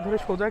এই রাস্তা ধরে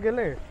সোজা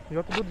গেলে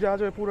যতদূর যাওয়া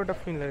যায় পুরোটা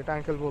ফিনল্যান্ড, এটা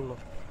আঙ্কেল বললো।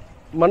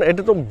 মানে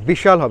এটা তো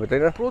বিশাল হবে, তাই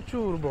না?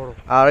 প্রচুর বড়।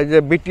 আর এই যে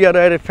বিটিআর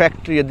এর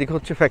ফ্যাক্টরি, এদিকে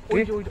হচ্ছে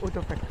ফ্যাক্টরি,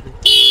 ওইটা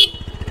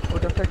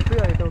ফ্যাক্টরি,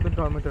 আর এটা ওদের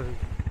ডরমেটরি।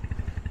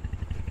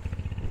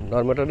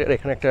 আর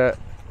এখানে একটা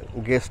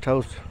গেস্ট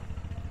হাউস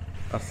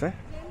আছে।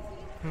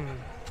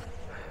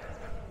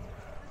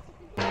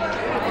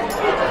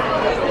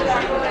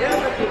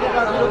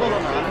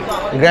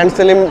 গ্র্যান্ড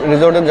সেলিম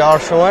রিসোর্টে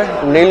যাওয়ার সময়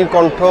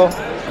নীলকণ্ঠ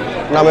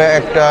নামে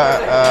একটা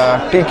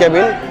টি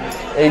কেবিন,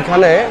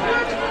 এইখানে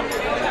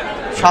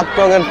 7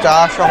 রঙের চা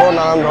সহ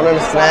নানান ধরনের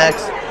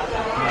স্ন্যাক্স,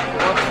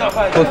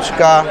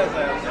 ফুচকা,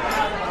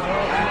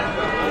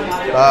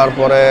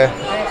 তারপরে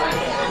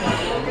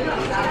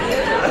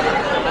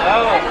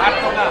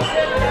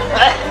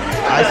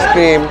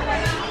আইসক্রিম,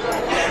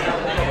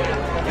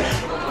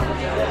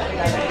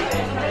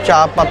 চা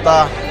পাতা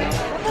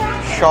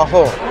সহ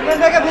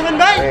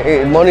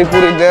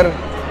মণিপুরীদের,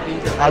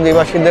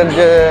 আদিবাসীদের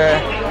যে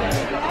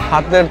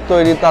হাতের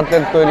তৈরি,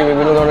 তাঁতের তৈরি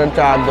বিভিন্ন ধরনের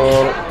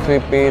চাদর,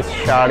 3 পিস,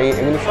 শাড়ি,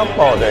 এগুলো সব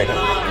পাওয়া যায়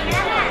এখানে।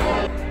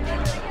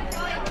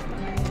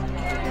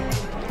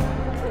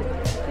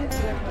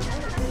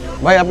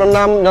 ভাই আপনার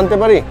নাম জানতে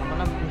পারি?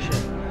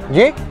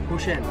 জি,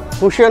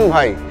 হুসেন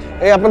ভাই।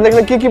 এই আপনাদের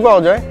এখানে কি কি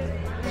পাওয়া যায়?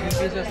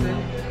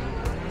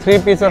 3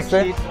 পিস আছে,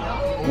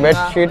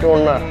 বেডশিট,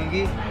 ওড়না,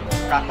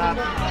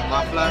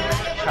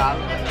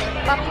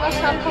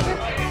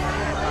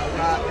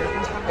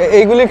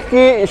 এইগুলি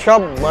কি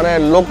সব মানে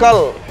লোকাল?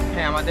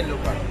 হ্যাঁ, আমাদের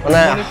লোকাল,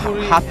 মানে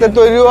হাতে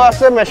তৈরিও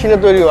আছে, মেশিনে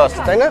তৈরিও আছে,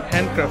 তাই না?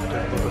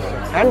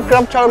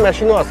 হ্যান্ডক্রাফট ছাড়া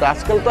মেশিনও আছে।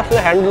 আজকাল তো আসলে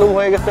হ্যান্ডলুম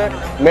হয়ে গেছে,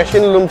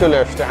 মেশিন লুম চলে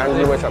আসছে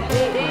হ্যান্ডলুমের সাথে।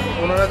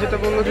 ওনারা যেটা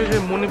বললো যে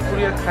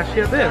মণিপুরি আর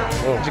খাসিয়াদের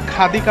যে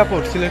খাদি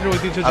কাপড়, সিলেটের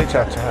ঐতিহ্য,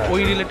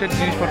 ওই রিলেটেড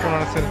জিনিসপত্র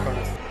ওনারা সেল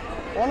করে।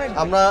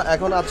 আমরা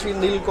এখন আছি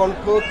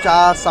নীলকণ্ঠ চা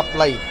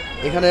সাপ্লাই।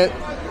 এখানে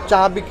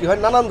চা বিক্রি হয়,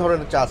 নানান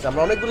ধরনের চা আছে।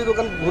 আমরা অনেকগুলি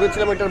দোকান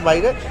ঘুরেছিলাম এটার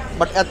বাইরে,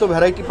 বাট এত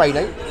ভ্যারাইটি পাই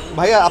নাই।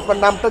 ভাইয়া আপনার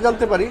নামটা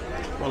জানতে পারি?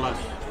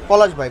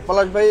 পলাশ ভাই।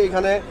 পলাশ ভাই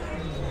এখানে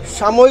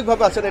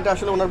সাময়িকভাবে আছেন, এটা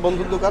আসলে ওনার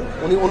বন্ধুর দোকান,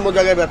 উনি অন্য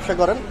জায়গায় ব্যবসা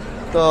করেন।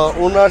 তো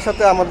ওনার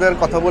সাথে আমাদের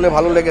কথা বলে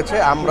ভালো লেগেছে।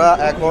 আমরা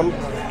এখন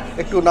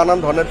একটু নানান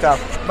ধরনের চা।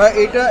 ভাই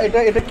এটা এটা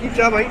এটা কি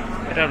চা ভাই?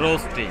 এটা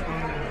রোজ টি।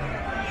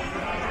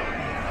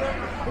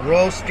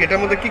 রোস্ট, এটার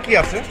মধ্যে কি কি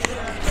আছে?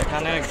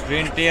 এখানে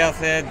গ্রিন টি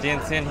আছে,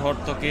 জিনসেন,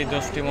 হরতকি,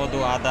 যষ্টি মধু,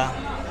 আদা।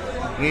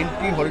 গ্রিন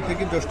টি,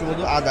 হরিতকি, যষ্টি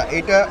মধু, আদা।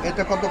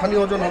 এটা কতখানি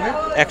ওজন হবে?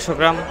 100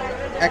 গ্রাম।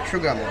 100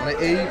 গ্রাম, মানে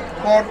এই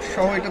পট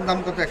সহ এটার দাম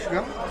কত? 100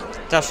 গ্রাম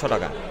 400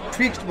 টাকা।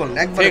 ফিক্সড বলেন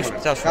একবারে? Fixed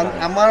 400 কারণ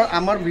টাকা।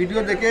 আমার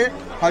ভিডিও দেখে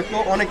হয়তো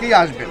অনেকেই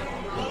আসবেন,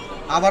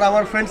 আবার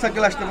আমার ফ্রেন্ড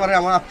সার্কেল আসতে পারে,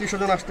 আমার আত্মীয়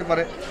স্বজন আসতে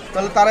পারে,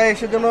 তাহলে তারা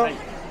এসে যেন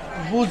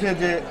বুঝে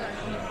যে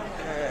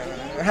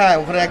হ্যাঁ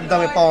ওখানে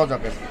একদমে পাওয়া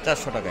যাবে।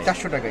 400 টাকায়।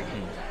 400 টাকায়।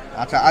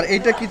 আচ্ছা, আর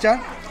এইটা কি চা?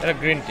 এটা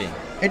গ্রিন টি।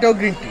 এটাও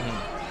গ্রিন টি।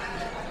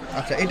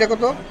 আচ্ছা, এটা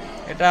কত?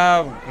 এটা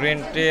গ্রিন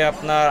টি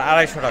আপনার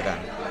 250 টাকা।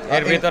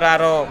 এর ভিতরে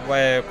আরো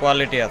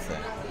কোয়ালিটি আছে।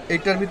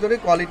 এইটার ভিতরে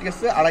কোয়ালিটি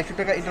আছে 250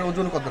 টাকা। এটার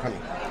ওজন কতখানি?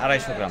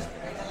 250 গ্রাম।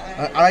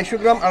 250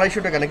 গ্রাম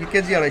 250 টাকা নাকি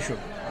কেজি? 250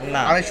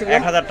 না, 250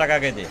 গ্রাম 1000 টাকা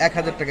কেজি।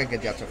 1000 টাকা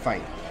কেজি। আচ্ছা,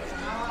 ফাইন।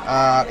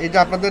 আর এই যে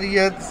আপনাদের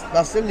ইয়ে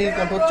আছে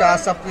নীলকণ্ঠ চা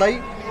সাপ্লাই,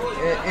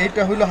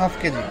 এইটা হলো হাফ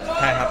কেজি।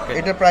 হ্যাঁ, হাফ কেজি।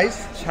 এটার প্রাইস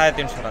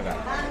 350 টাকা।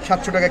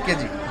 700 টাকা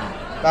কেজি।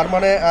 তার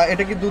মানে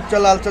এটা কি দুধ চা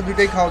লাল চা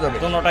দুইটাই খাওয়া যাবে?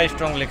 দুটোটাই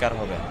স্ট্রং লিকার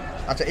হবে।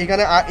 আচ্ছা,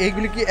 এখানে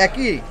এইগুলি কি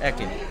একই?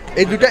 একই।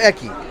 এই দুইটা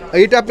একই?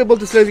 এইটা আপনি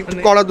বলতেছিলেন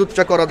কড়া দুধ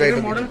চা করা যায়?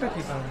 মডেলটা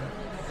কি তাহলে?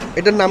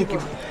 এটার নাম কি?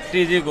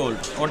 টিজি গোল্ড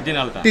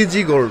অরিজিনালটা।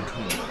 টিজি গোল্ড।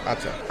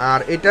 আচ্ছা, আর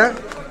এটা?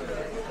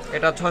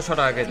 এটা 600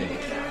 টাকা কেজি।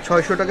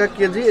 600 টাকা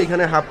কেজি।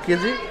 এখানে হাফ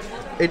কেজি।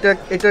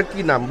 এটার কি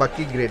নাম বা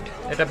কি গ্রেড?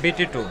 এটা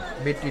BT2।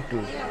 BT2।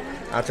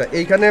 আচ্ছা,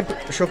 এইখানে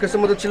শোকেসের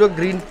মধ্যে ছিল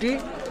গ্রিন টি,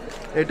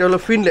 এটা হলো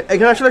ফিনলে।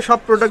 এখানে আসলে সব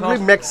প্রোডাক্টগুলি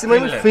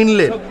ম্যাক্সিমাম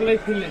ফিনলে। সবগুলাই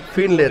ফিনল্যান্ড।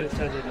 ফিনলে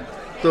চা যেটা।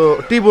 তো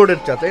টি বোর্ডের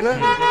চা, তাই না?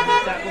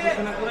 চা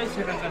গবেষণা করাই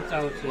সেখানকার চা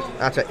হচ্ছে এটা।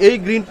 আচ্ছা, এই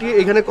গ্রিন টি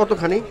এখানে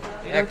কতখানি?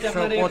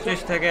 125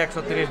 থেকে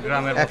 130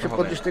 গ্রামের মতো হবে।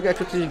 125 থেকে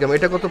 130 গ্রাম।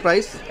 এটা কত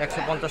প্রাইস?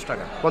 150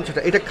 টাকা। 50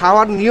 টাকা। এটা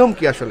খাওয়ার নিয়ম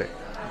কি আসলে?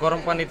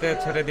 গরম পানিতে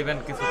ছেড়ে দিবেন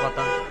কিছু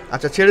পাতা।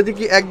 আচ্ছা, ছেড়ে দিই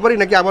কি একবারই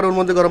নাকি আবার ওর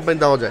মধ্যে গরম পানি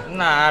দেওয়া যায়?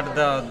 না, আর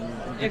দিতে হবে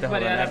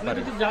একবারে। না, আর আপনি একবারে।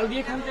 যদি জাল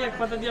দিয়ে খান তো এক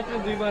পাতা দিয়ে আপনি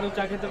দুইবারও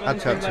চা খেতে পারবেন,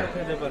 আচ্ছা, আচ্ছা। তিনবার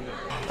খেতে পারবেন।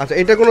 আচ্ছা,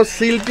 এটা কোনো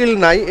সিল টিল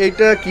নাই?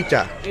 এইটা কি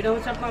চা? এটা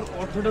হচ্ছে আপনার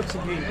orthodox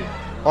green tea.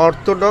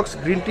 Orthodox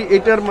green tea.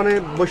 এটার মানে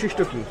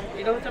বৈশিষ্ট্য কি?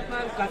 এটা হচ্ছে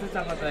আপনার কাঁচা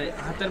চা পাতায়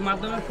হাতের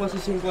মাধ্যমে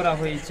প্রসেসিং করা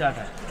হয় এই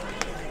চাটা।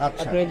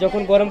 আচ্ছা, আপনি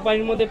যখন গরম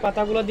পানির মধ্যে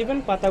পাতাগুলো দিবেন,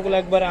 পাতাগুলো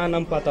একবারে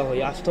আনাম পাতা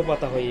হয়, আস্ত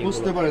পাতা হয় এগুলো।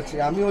 বুঝতে পেরেছি।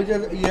 আমি ওই যে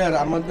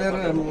আমাদের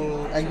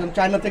একজন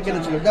চায়না থেকে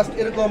এনেছিল, জাস্ট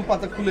এরকম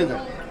পাতা খুলে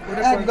যায়,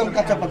 ওটা একদম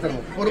কাঁচা পাতার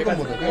মতো, ওরকম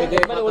মতো।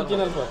 একবারে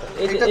অরিজিনাল পাতা।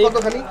 এটা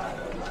কতখানি?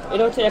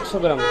 এটা হচ্ছে 100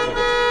 গ্রাম।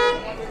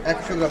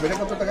 100 গ্রাম। এটা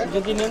কত টাকা?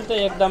 যদি নেন তো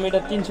একদম এটা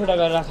 300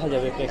 টাকা রাখা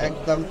যাবে প্যাকেট।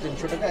 একদম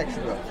 300 টাকা 100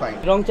 গ্রাম। ফাইন।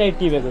 রং চাই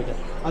টি ব্যাগ ওটা।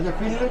 আচ্ছা,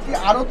 ফিনলে কি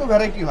আরো তো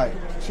ভ্যারাইটি হয়,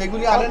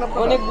 সেগুলি আনেন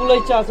আপনারা?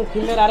 অনেকগুলোই চা আছে।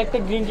 ফিল্মের আরেকটা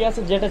গ্রিন টি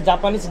আছে যেটা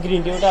জাপানিজ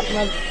গ্রিন টি। ওটা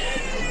আপনার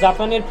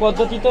জাপানের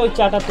পদ্ধতিতে ওই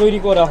চাটা তৈরি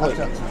করা হয়।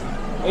 আচ্ছা, আচ্ছা।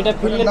 এটা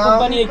ফিল্মের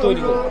কোম্পানি এই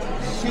তৈরি করে।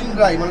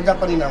 শিনরাই মানে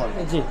জাপানি নাম।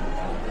 জি।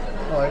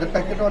 ও, এটা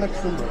প্যাকেটটা অনেক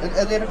সুন্দর।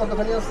 এটা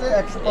কতখানি আছে?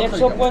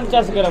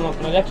 150 গ্রাম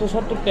আপনার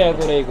 170 টাকা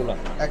করে এগুলো।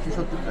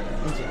 170 টাকা।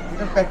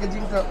 এটার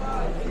প্যাকেজিংটা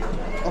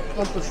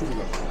অত্যন্ত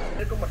সুন্দর।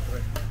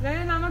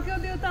 জানেন আমাকেও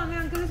দিও তো, আমি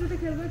আঙ্কেলের সাথে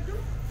খেলবো একটু।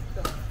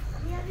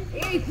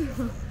 এই তো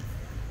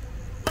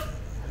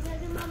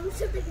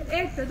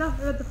এই তো দাও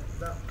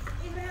দাও।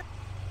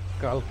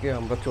 কালকে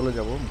আমরা চলে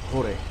যাব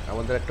ভোরে।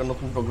 আমাদের একটা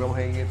নতুন প্রোগ্রাম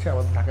হয়ে গিয়েছে।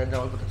 আমাদের ঢাকায়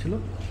যাওয়ার কথা ছিল,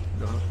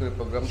 হঠাৎ করে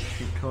প্রোগ্রাম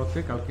শিফট হওয়াতে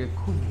কালকে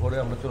খুব ভোরে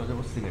আমরা চলে যাব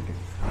সিলেটে।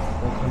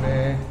 ওখানে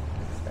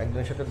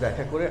একজনের সাথে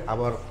দেখা করে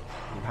আবার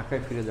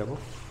ঢাকায় ফিরে যাব।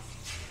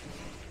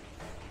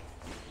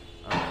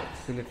 আর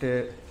সিলেটে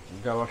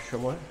যাওয়ার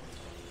সময়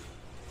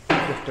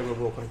চেষ্টা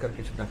করবো ওখানকার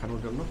কিছু দেখানোর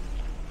জন্য।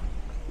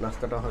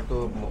 নাস্তাটা হয়তো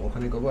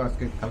ওখানে করবো।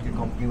 কালকে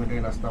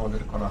কমপ্লিমেন্টারি নাস্তা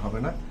আমাদের করা হবে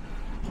না,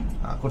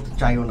 করতে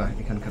চাইও না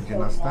এখানকার যে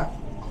নাস্তা।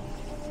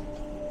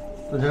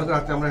 তো যাই হোক,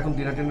 রাতে আমরা এখন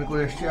ডিনার টিনার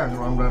করে এসেছি।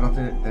 আমরা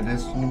রাতে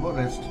রেস্ট নিব,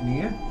 রেস্ট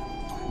নিয়ে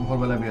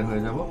ভোরবেলা বের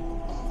হয়ে যাব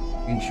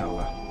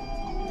ইনশাল্লাহ।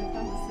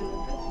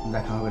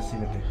 দেখা হবে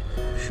সিলেটে।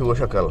 শুভ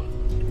সকাল।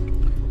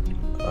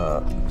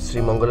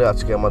 শ্রীমঙ্গলে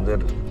আজকে আমাদের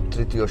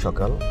তৃতীয়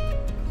সকাল।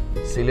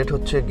 সিলেট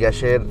হচ্ছে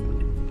গ্যাসের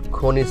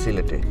খনি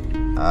সিলেটে,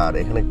 আর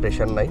এখানে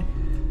প্রেশার নাই।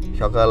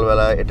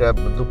 সকালবেলা এটা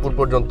দুপুর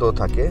পর্যন্ত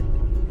থাকে।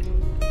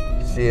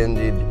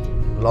 সিএনজির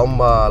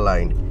লম্বা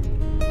লাইন,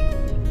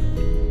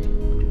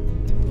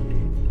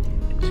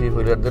 থ্রি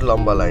হুইলারদের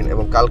লম্বা লাইন,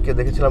 এবং কালকে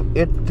দেখেছিলাম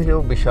এর থেকেও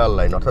বিশাল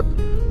লাইন। অর্থাৎ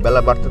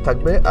বেলা বাড়তে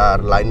থাকবে আর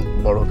লাইন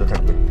বড় হতে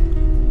থাকবে।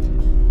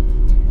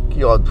 কি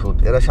অদ্ভুত!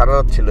 এরা সারা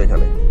রাত ছিল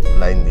এখানে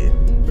লাইন দিয়ে।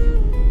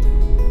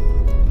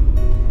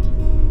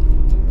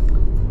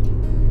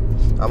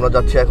 আমরা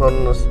যাচ্ছি এখন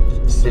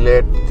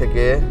সিলেট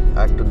থেকে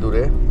একটু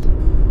দূরে।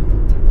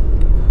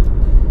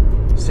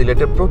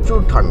 সিলেটে প্রচুর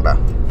ঠান্ডা।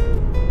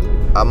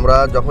 আমরা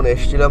যখন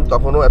এসেছিলাম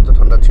তখনও এত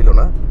ঠান্ডা ছিল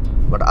না,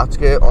 বাট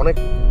আজকে অনেক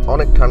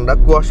অনেক ঠান্ডা,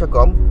 কুয়াশা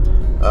কম,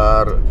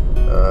 আর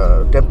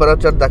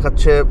টেম্পারেচার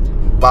দেখাচ্ছে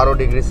 12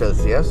 ডিগ্রি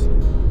সেলসিয়াস,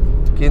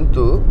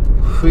 কিন্তু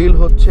ফিল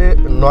হচ্ছে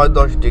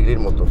 9-10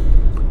 ডিগ্রির মতো।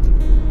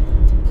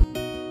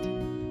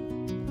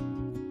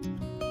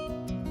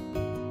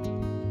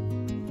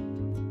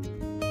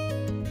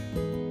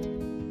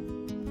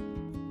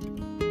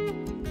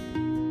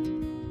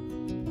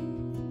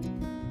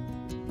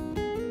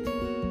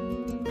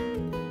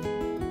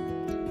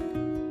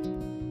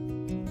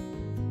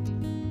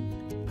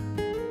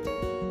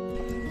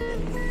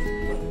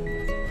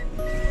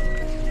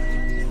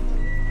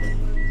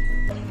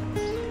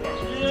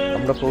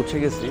 আমরা পৌঁছে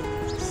গেছি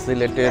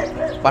সিলেটের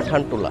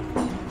পাঠানটুলা।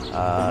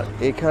 আর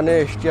এখানে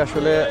এসছি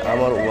আসলে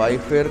আমার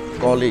ওয়াইফের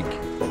কলিগ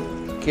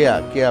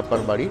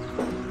কেয়াপার বাড়ি।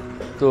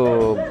 তো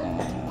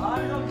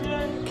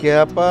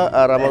কেয়াপা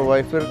আর আমার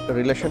ওয়াইফের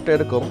রিলেশনটা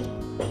এরকম,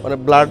 মানে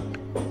ব্লাড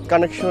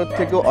কানেকশনের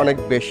থেকেও অনেক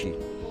বেশি।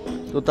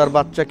 তো তার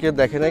বাচ্চাকে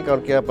দেখে নাই,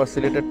 কারণ কেয়াপার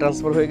সিলেটে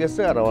ট্রান্সফার হয়ে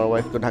গেছে আর আমার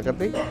ওয়াইফ তো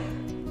ঢাকাতেই।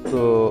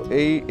 তো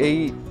এই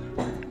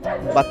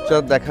বাচ্চা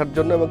দেখার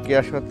জন্য এবং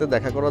কেয়ার সাথে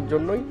দেখা করার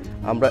জন্যই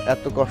আমরা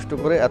এত কষ্ট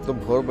করে এত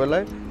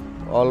ভোরবেলায়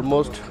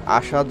অলমোস্ট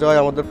আসা যায়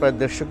আমাদের প্রায়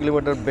 150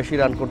 কিলোমিটার বেশি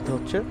রান করতে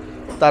হচ্ছে।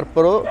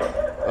 তারপরও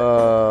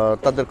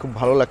তাদের খুব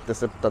ভালো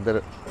লাগতেছে তাদের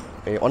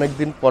এই অনেক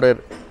দিন পরের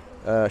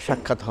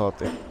সাক্ষাৎ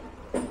হওয়াতে।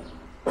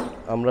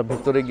 আমরা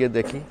ভিতরে গিয়ে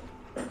দেখি।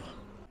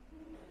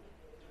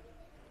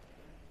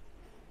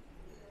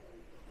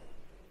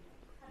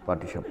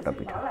 পাটিসাপটা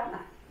পিঠা,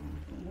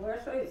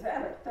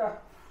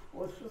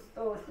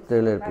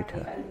 তেলের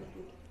পিঠা,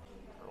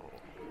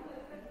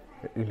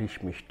 ইলিশ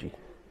মিষ্টি,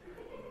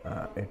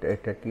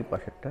 এটা কি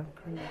পাশেরটা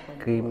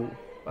ক্রিম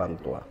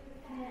পান্তুয়া।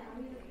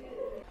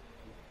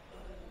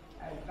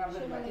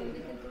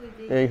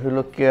 এই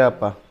হলো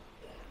কেয়াপা,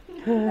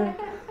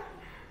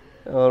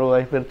 আমার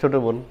ওয়াইফের ছোট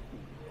বোন।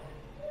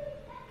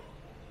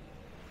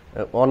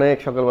 অনেক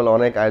সকালবেলা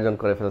অনেক আয়োজন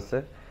করে ফেলছে।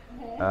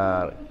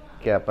 আর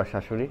কেয়াপা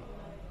শাশুড়ি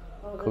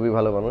খুবই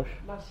ভালো মানুষ,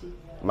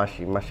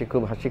 মাসি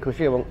খুব হাসি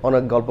খুশি এবং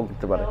অনেক গল্প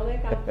করতে পারে।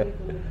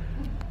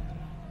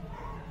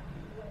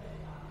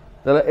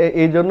 তাহলে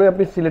এই জন্যই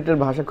আপনি সিলেটের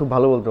ভাষা খুব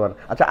ভালো বলতে পারেন।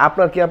 আচ্ছা,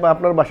 আপনার কেয়াপা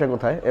আপনার বাসা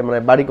কোথায়, মানে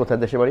বাড়ি কোথায়,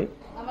 দেশে বাড়ি?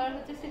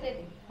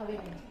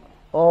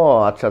 ও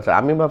আচ্ছা আচ্ছা,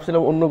 আমি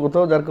ভাবছিলাম অন্য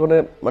কোথাও, যার কারণে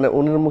মানে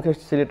অন্যের মুখে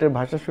সিলেটের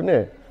ভাষা শুনে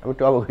আমি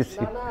একটু অবাক হয়েছি।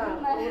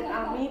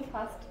 আমি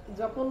ফার্স্ট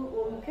যখন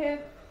ওর মুখে,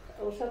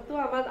 ওর সাথে তো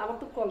আমার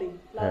তো কলিগ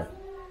প্লাস,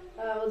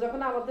 ও যখন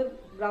আমাদের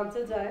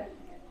ব্রাঞ্চে যায়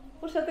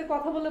ওর সাথে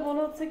কথা বলে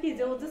মনে হচ্ছে কি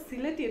যে ও যে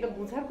সিলেটি, এটা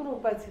বোঝার কোনো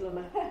উপায় ছিল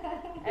না।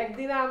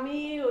 একদিন আমি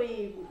ওই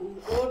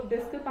ওর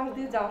ডেস্কের পাশ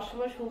দিয়ে যাওয়ার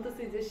সময়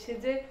শুনতেছি যে সে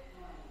যে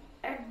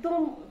একদম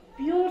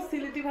পিওর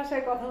সিলেটি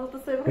ভাষায় কথা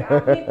বলতেছে, এবং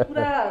আমি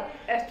পুরা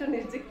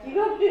অ্যাস্টনিশ যে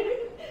কিভাবে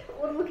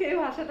ওর মুখে এই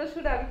ভাষাটা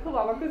শুনে আমি খুব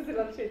অবাক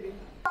হয়েছিলাম সেদিন।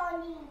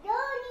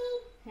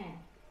 হ্যাঁ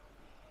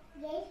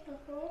Yes,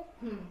 Papa.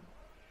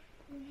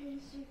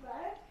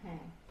 Sugar.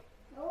 হ্যাঁ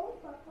No,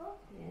 Papa.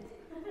 yes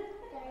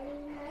Very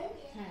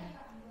nice. হ্যাঁ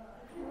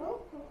No,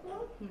 Papa.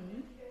 No.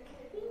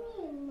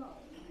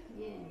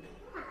 yes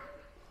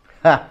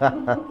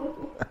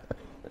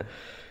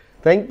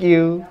thank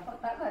you.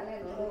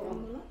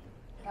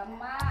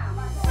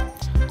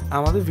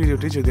 আমাদের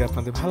ভিডিওটি যদি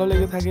আপনাদের ভালো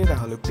লেগে থাকে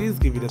তাহলে please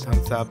give it a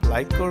Thums up,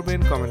 like করবেন,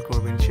 কমেন্ট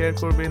করবেন, শেয়ার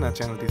করবেন আর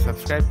চ্যানেলটি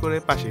সাবস্ক্রাইব করে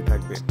পাশেই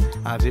থাকবেন।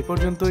 আজ এই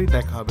পর্যন্তই,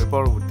 দেখা হবে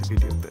পরবর্তী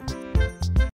ভিডিওতে।